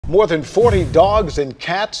More than 40 dogs and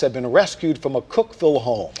cats have been rescued from a Cookeville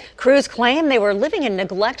home. Crews claim they were living in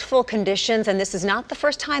neglectful conditions, and this is not the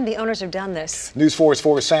first time the owners have done this. News 4's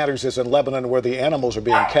Forrest Sanders is in Lebanon where the animals are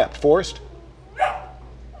being kept. Forrest?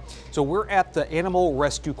 So we're at the Animal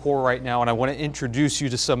Rescue Corps right now, and I want to introduce you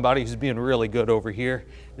to somebody who's being really good over here.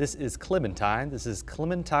 This is Clementine. This is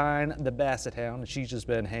Clementine the Basset Hound, and she's just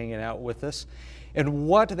been hanging out with us. And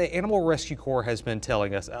what the Animal Rescue Corps has been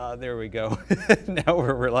telling us, there we go. Now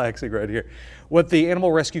we're relaxing right here. What the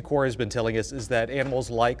Animal Rescue Corps has been telling us is that animals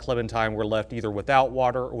like Clementine were left either without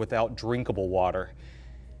water or without drinkable water.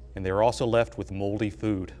 And they were also left with moldy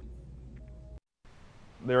food.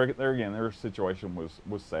 There again, their situation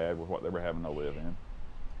was sad with what they were having to live in.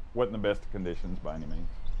 Wasn't the best of conditions by any means.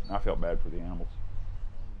 I felt bad for the animals.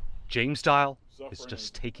 James Dial is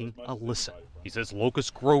just taking a listen. He says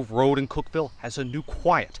Locust Grove Road in Cookeville has a new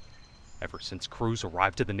quiet ever since crews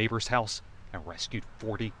arrived at the neighbor's house and rescued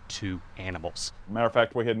 42 animals. Matter of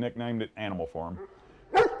fact, we had nicknamed it Animal Farm.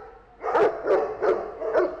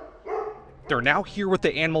 They're now here with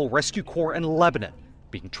the Animal Rescue Corps in Lebanon,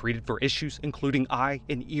 being treated for issues including eye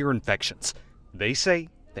and ear infections. They say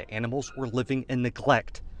the animals were living in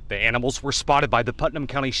neglect. The animals were spotted by the Putnam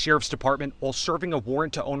County Sheriff's Department while serving a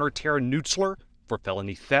warrant to owner Tara Nutzler for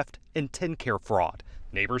felony theft and TennCare fraud.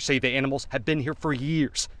 Neighbors say the animals had been here for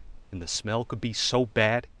years, and the smell could be so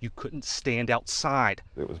bad you couldn't stand outside.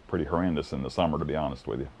 It was pretty horrendous in the summer, to be honest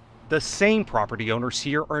with you. The same property owners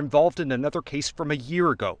here are involved in another case from a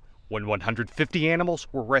year ago when 150 animals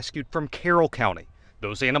were rescued from Carroll County.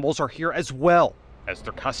 Those animals are here as well as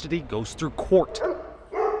their custody goes through court.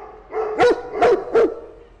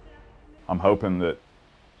 I'm hoping that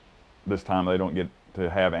this time they don't get to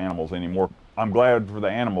have animals anymore. I'm glad for the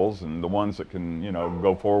animals and the ones that can,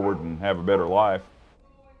 go forward and have a better life.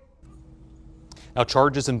 Now,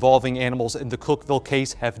 charges involving animals in the Cookeville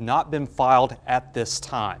case have not been filed at this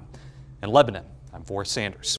time. In Lebanon, I'm Forrest Sanders.